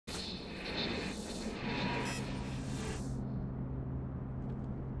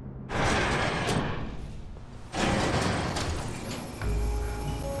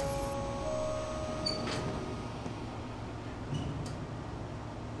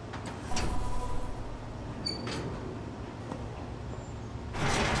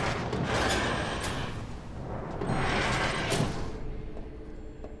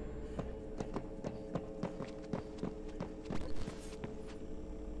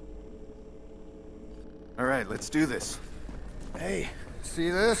All right, let's do this. Hey,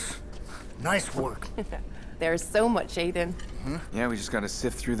 see this? Nice work. There's so much, Aiden. Huh? Yeah, we just gotta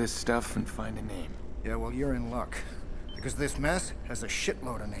sift through this stuff and find a name. Yeah, well, you're in luck. Because this mess has a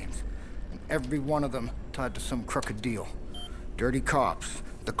shitload of names. And every one of them tied to some crooked deal. Dirty cops,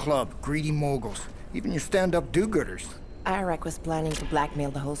 the club, greedy moguls, even your stand-up do-gooders. Iraq was planning to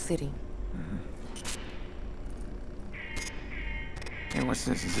blackmail the whole city. Hey, what's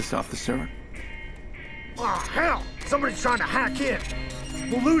this? Is this off the server? Oh, hell! Somebody's trying to hack in.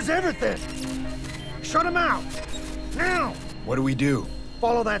 We'll lose everything. Shut him out. Now! What do we do?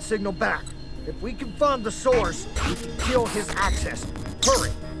 Follow that signal back. If we can find the source, we can kill his access.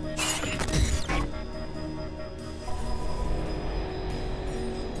 Hurry!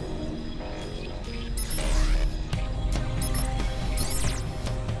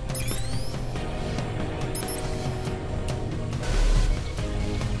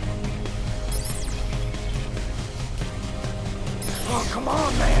 Oh, come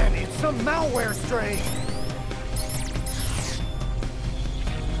on, man! It's some malware strain!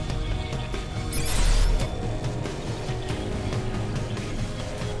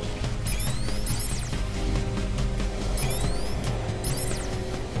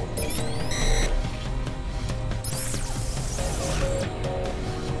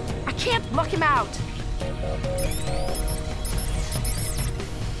 I can't block him out!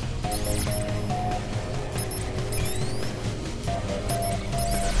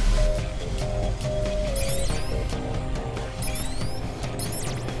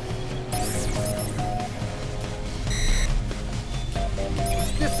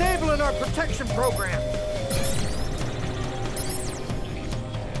 Disabling our protection program!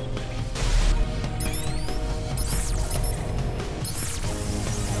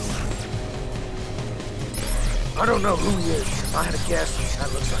 I don't know who he is. If I had a guess,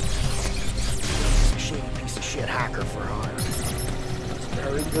 that looks like a shady piece of shit hacker for hire. It's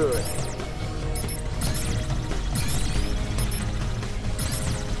very good.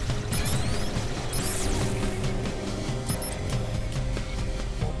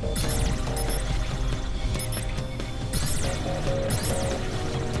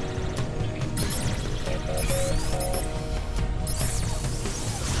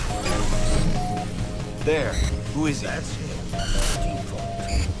 There. Who is he? That's him.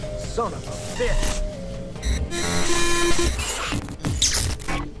 Default. Son of a bitch.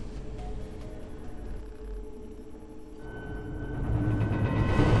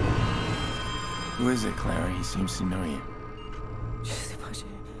 Who is it, Clara? He seems to know you.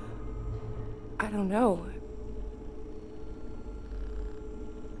 I don't know.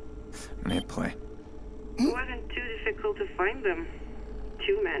 I'm gonna hit play. It wasn't too difficult to find them.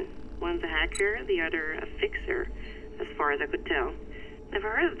 Two men. One's a hacker, the other a fixer, as far as I could tell.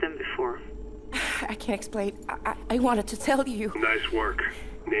 Never heard of them before. I can't explain. I wanted to tell you. Nice work.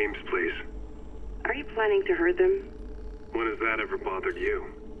 Names, please. Are you planning to hurt them? When has that ever bothered you?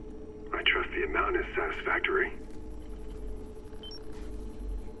 I trust the amount is satisfactory.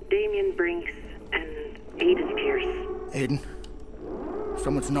 Damien Brinks and Aiden Pierce. Aiden,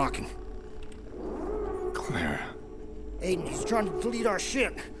 someone's knocking. Clara. Aiden, he's trying to delete our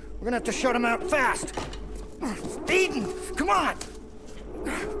shit. We're gonna have to shut him out fast. Aiden, come on!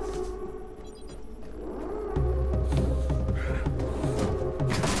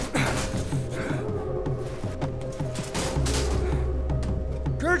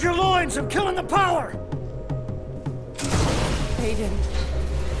 Gird your loins, I'm killing the power! Aiden.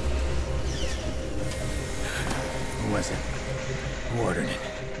 Who was it? Who ordered it?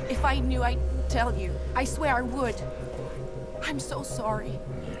 If I knew, I'd tell you. I swear I would. I'm so sorry.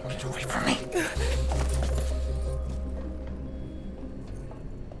 Get away from me.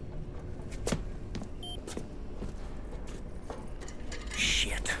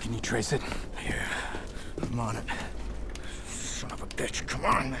 Shit. Can you trace it? Yeah, I'm on it. Son of a bitch, come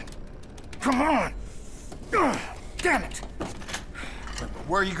on, man. Come on! Damn it!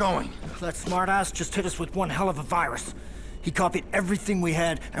 Where are you going? That smartass just hit us with one hell of a virus. He copied everything we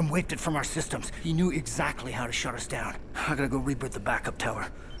had and wiped it from our systems. He knew exactly how to shut us down. I gotta go reboot the backup tower.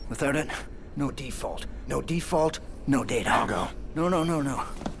 Without it, no default. No default, no data. I'll go. No.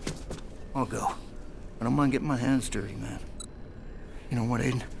 I'll go. I don't mind getting my hands dirty, man. You know what,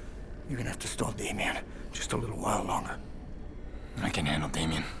 Aiden? You're gonna have to stall Damien just a little while longer. I can handle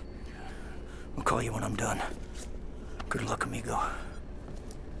Damien. I'll call you when I'm done. Good luck, amigo.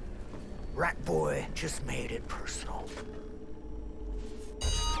 Rat Boy just made it personal.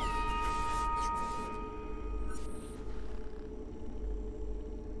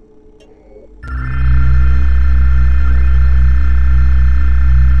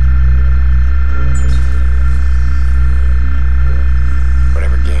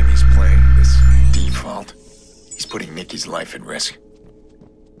 life at risk.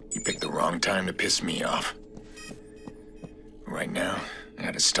 You picked the wrong time to piss me off. Right now, I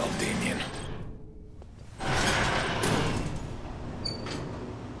gotta stall Damien.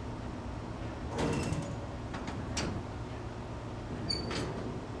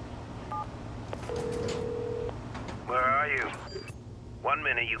 Where are you? 1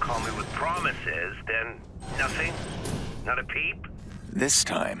 minute you call me with promises, then nothing? Not a peep? This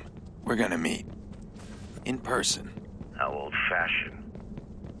time, we're gonna meet. In person. How old-fashioned.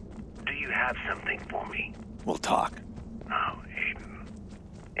 Do you have something for me? We'll talk. Oh, Aiden.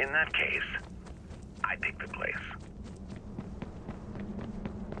 In that case, I pick the place.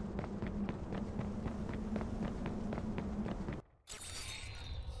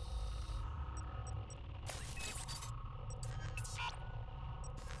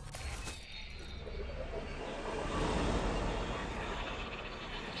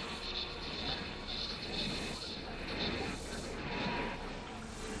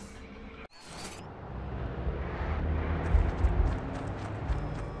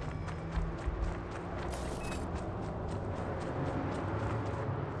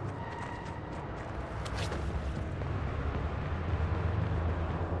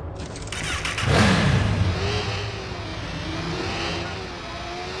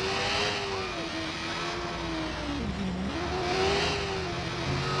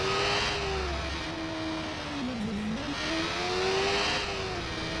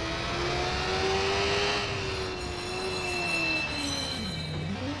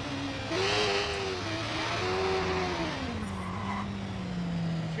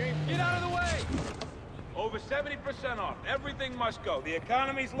 Get out of the way! Over 70% off. Everything must go. The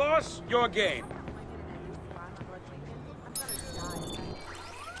economy's lost, your gain.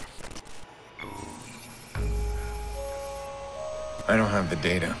 I don't have the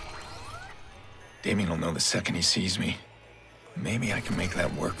data. Damien will know the second he sees me. Maybe I can make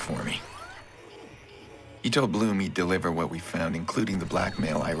that work for me. He told Bloom he'd deliver what we found, including the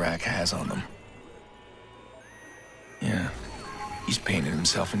blackmail Iraq has on them. Yeah, he's painted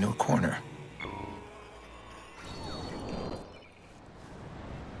himself into a corner.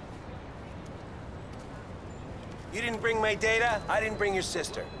 You didn't bring my data, I didn't bring your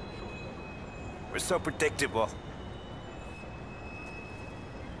sister. We're so predictable.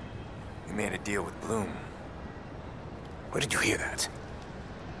 We made a deal with Bloom. Where did you hear that?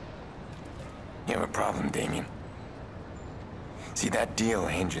 You have a problem, Damien. See, that deal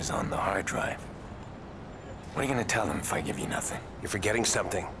hinges on the hard drive. What are you gonna tell them if I give you nothing? You're forgetting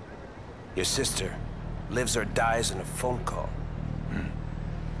something. Your sister lives or dies in a phone call.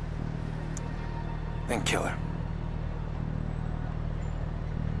 Then kill her.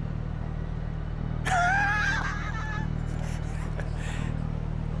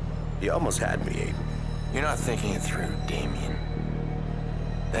 You almost had me, Aiden. You're not thinking it through, Damien.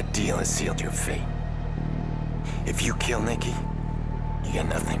 That deal has sealed your fate. If you kill Nikki, you get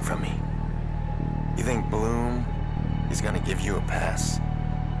nothing from me. You think Bloom is gonna give you a pass?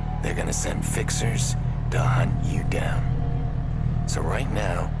 They're gonna send fixers to hunt you down. So right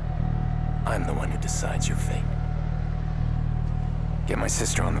now, I'm the one who decides your fate. Get my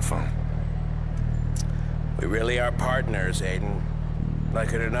sister on the phone. We really are partners, Aiden.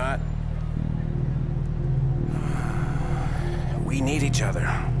 Like it or not. We need each other.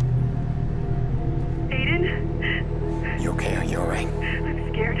 Aiden? You okay? Are you alright?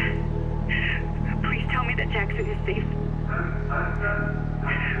 I'm scared. Please tell me that Jackson is safe.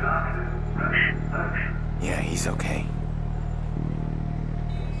 Yeah, he's okay.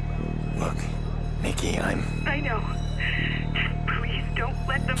 Look, Nikki, I know. Just please don't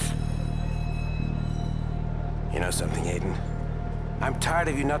let them... You know something, Aiden? I'm tired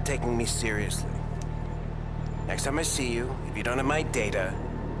of you not taking me seriously. Next time I see you, if you don't have my data,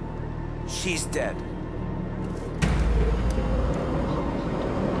 she's dead.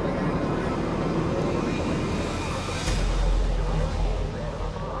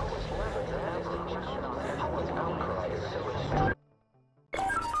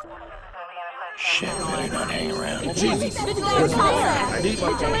 Shit, better not hang around. Police are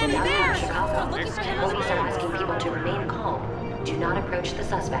asking people to remain calm. Do not approach the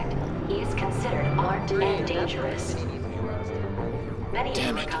suspect. He is considered armed and dangerous. Many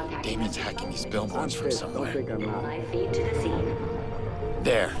Damn were it, contacted Damien's hacking these billboards from somewhere. live feed to the scene.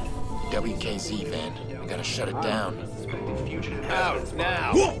 There, WKZ van. We gotta shut it down. Out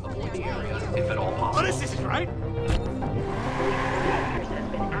now! If at all possible. What is this, right? Has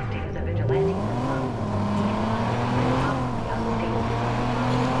been acting as a vigilante.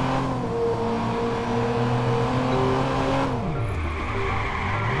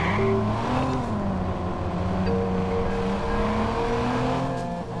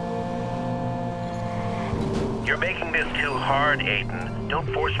 hard, Aiden. Don't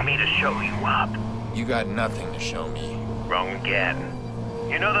force me to show you up. You got nothing to show me. Wrong again.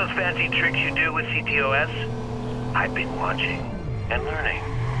 You know those fancy tricks you do with CTOS? I've been watching and learning.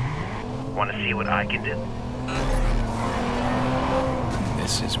 Want to see what I can do?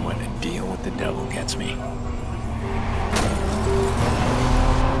 This is when a deal with the devil gets me.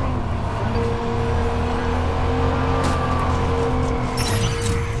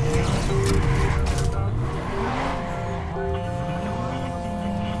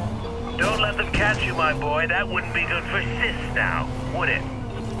 Don't let them catch you, my boy. That wouldn't be good for Sis now, would it?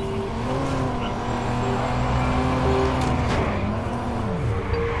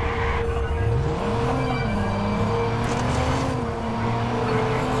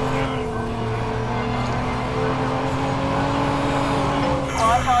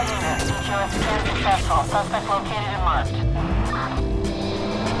 Squad all units. CTOS scan successful. Suspect located and marked.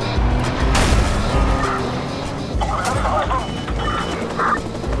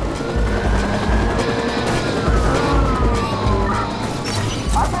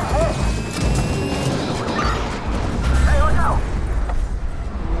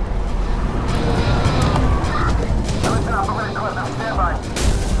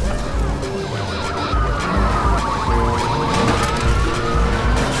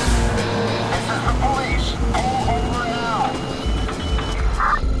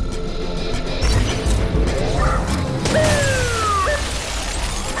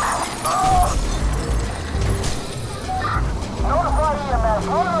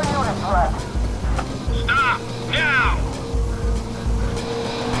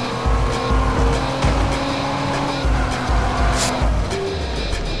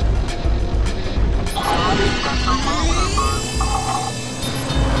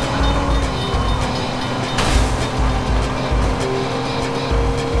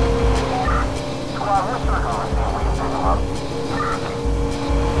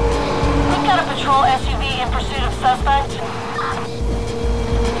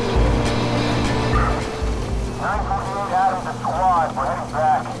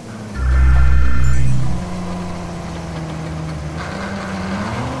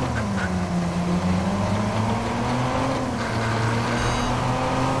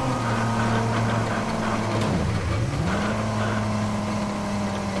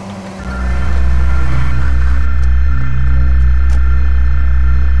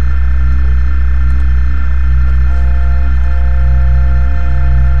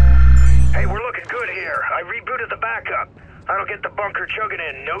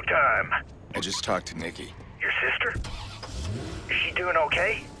 Talk to Nikki. Your sister? Is she doing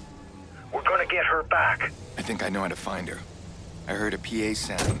okay? We're gonna get her back. I think I know how to find her. I heard a PA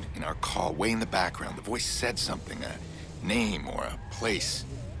sound in our call way in the background. The voice said something, a name or a place.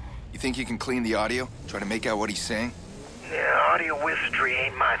 You think you can clean the audio? Try to make out what he's saying? Yeah, audio wizardry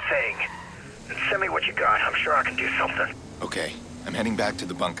ain't my thing. Send me what you got. I'm sure I can do something. Okay, I'm heading back to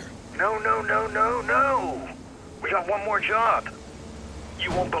the bunker. No. We got one more job. You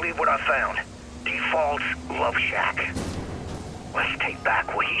won't believe what I found. Default's Love Shack. Let's take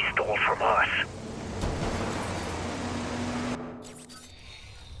back what he stole from us.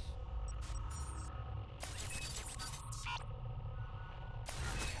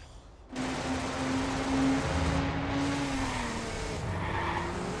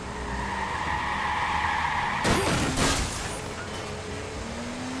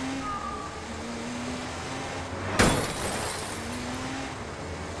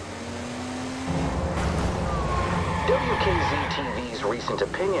 WKZ-TV's recent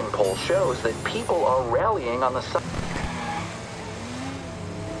opinion poll shows that people are rallying on the side.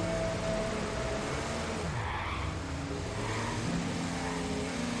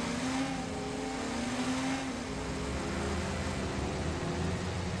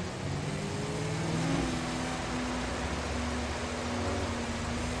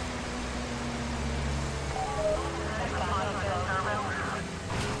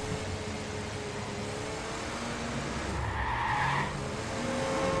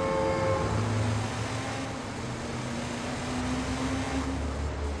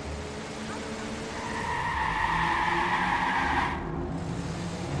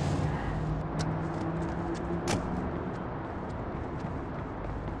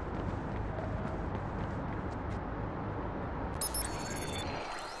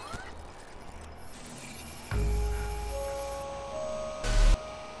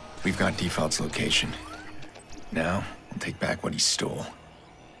 We've got Default's location. Now, we'll take back what he stole.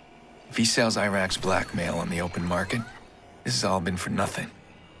 If he sells Iraq's blackmail on the open market, this has all been for nothing.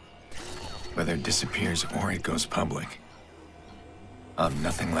 Whether it disappears or it goes public, I'll have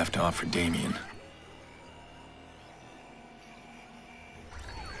nothing left to offer Damien.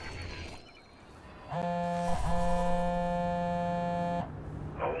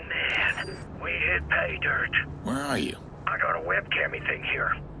 Kid, pay dirt. Where are you? I got a webcammy thing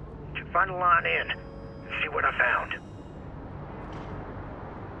here. Find a line in and see what I found.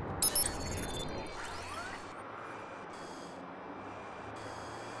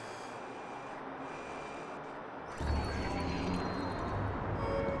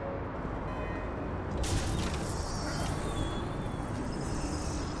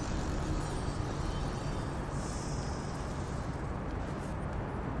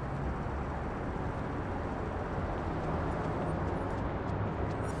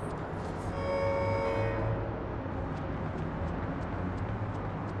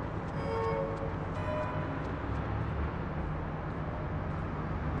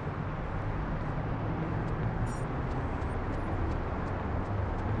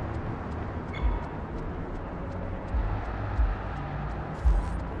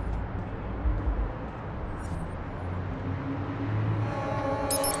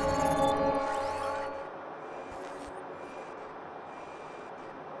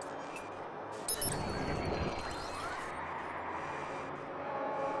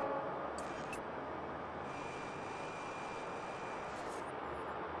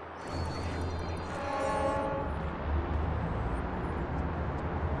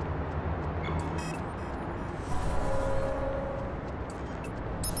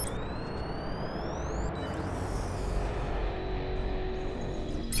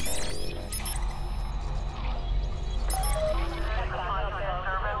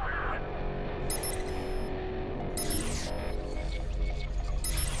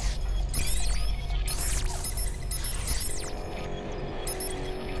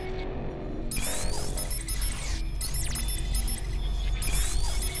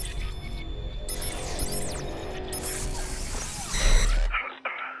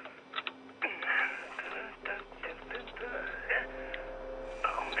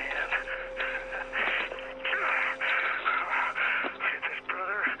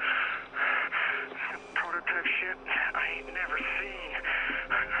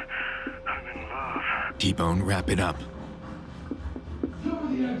 T-Bone, wrap it up.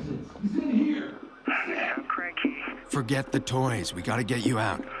 I'm cranky. Forget the toys. We gotta get you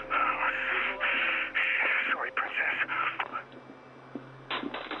out. Sorry, Princess.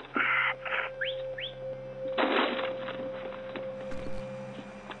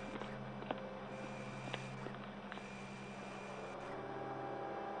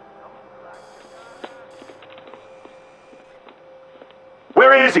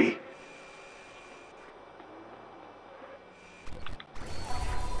 Where is he?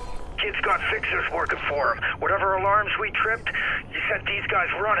 Kid's got fixers working for him. Whatever alarms we tripped, you sent these guys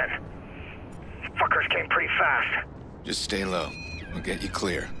running. Fuckers came pretty fast. Just stay low. We'll get you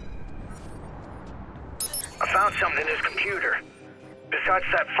clear. I found something in his computer. Besides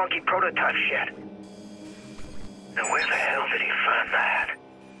that funky prototype shit. Now where the hell did he find that?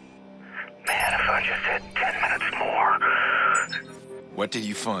 Man, if I just had 10 minutes more. What did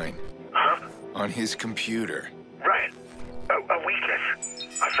you find? Huh? On his computer. Right. A weakness.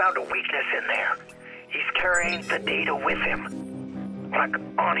 I found a weakness in there. He's carrying the data with him. Like,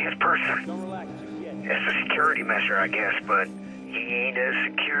 on his person. It's a security measure, I guess, but he ain't as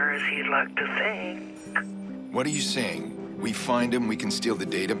secure as he'd like to think. What are you saying? We find him, we can steal the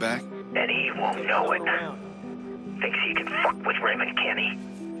data back? And he won't know it. Thinks he can fuck with Raymond Kenny.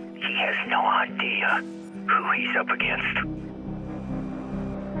 He has no idea who he's up against.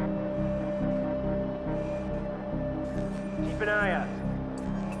 Keep an eye out.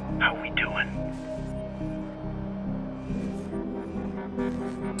 How we doing?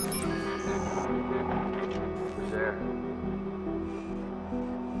 Who's there?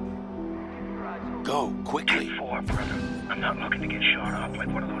 Go, quickly. 4, brother. I'm not looking to get shot up like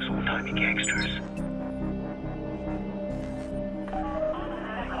one of those old-timey gangsters.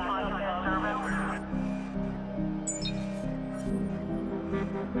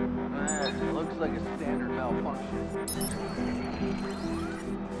 Looks like a standard malfunction.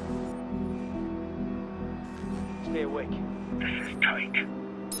 Stay awake. This is tight.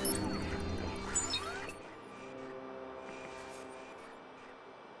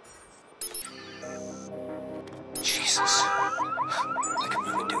 Jesus. Like I'm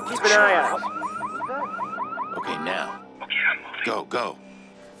gonna do with Keep an eye out. Okay, now. Okay, I'm moving. Go, go.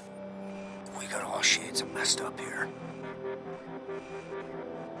 We got all shades of messed up here.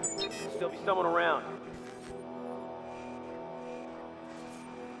 Still be someone around.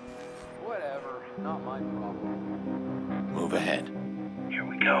 Whatever. Not my problem. Move ahead. Here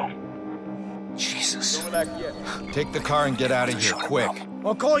we go. Jesus. Don't relax yet. Take the car and get out of here, quick.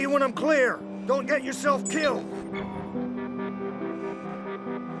 I'll call you when I'm clear. Don't get yourself killed.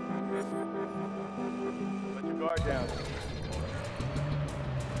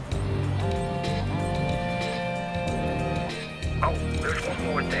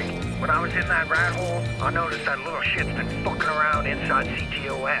 one more thing. When I was in that rat hole, I noticed that little shit's been fucking around inside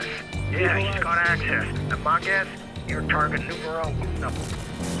CTOS. Yeah, he's got access. And my guess, you're target numero uno.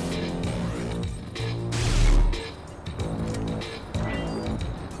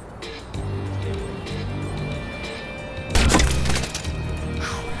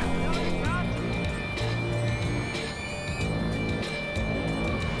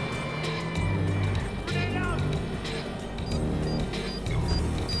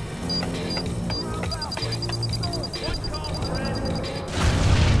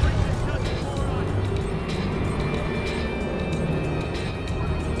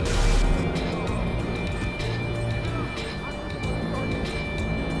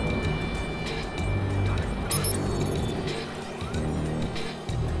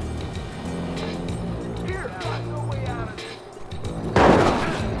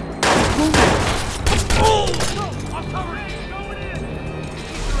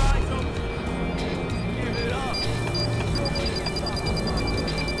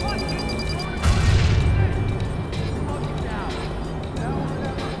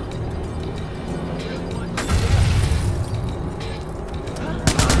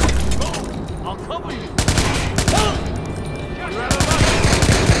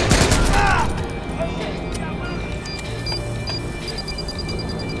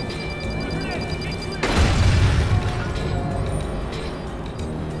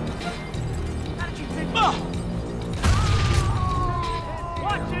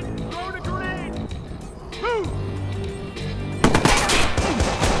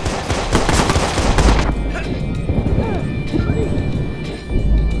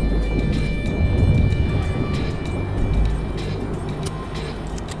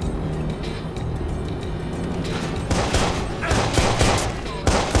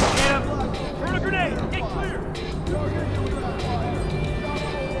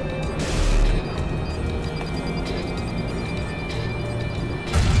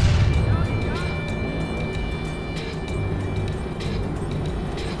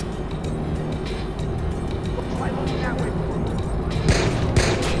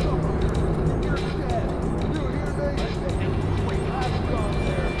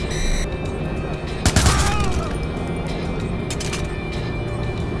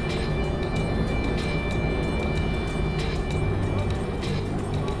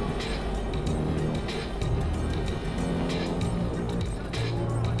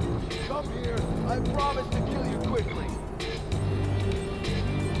 I promise to kill you quickly.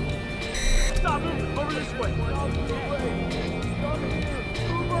 Stop moving! Over this way! Come here!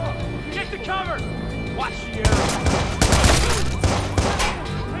 Move up! Get to cover! Watch the arrow!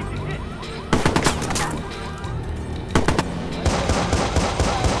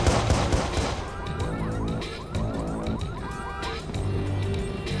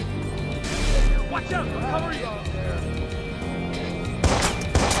 Watch out! I'll cover you!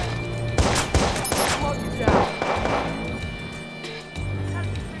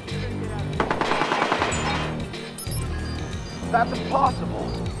 That's impossible.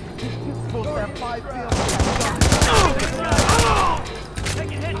 You're supposed to have 5 kills.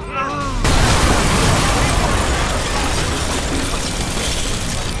 Take a hit!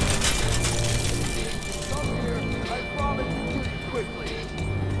 Come here. I promise to kill you quickly.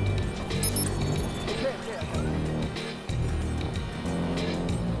 Okay.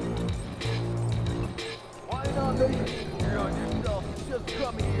 Why not make it easier on yourself? Just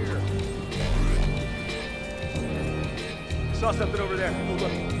come here. Saw something over there. Go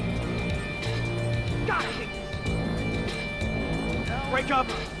look. Got it! Break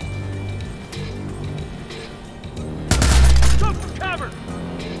cover! Jump for cover!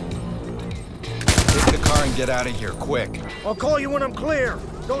 Take the car and get out of here, quick. I'll call you when I'm clear.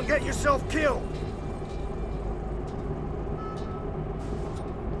 Don't get yourself killed.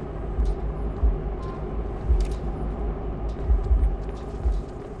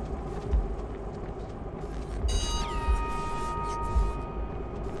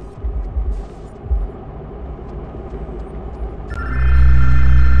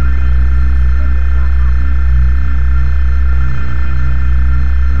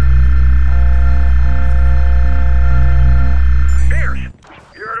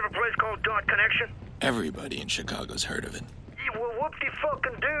 Everybody in Chicago's heard of it. Yeah, well,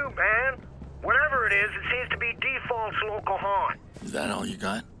 whoop-de-fucking-do, man. Whatever it is, it seems to be default's local haunt. Is that all you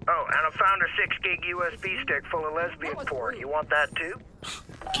got? Oh, and I found a 6-gig USB stick full of lesbian porn. You want that too?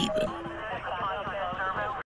 Keep it.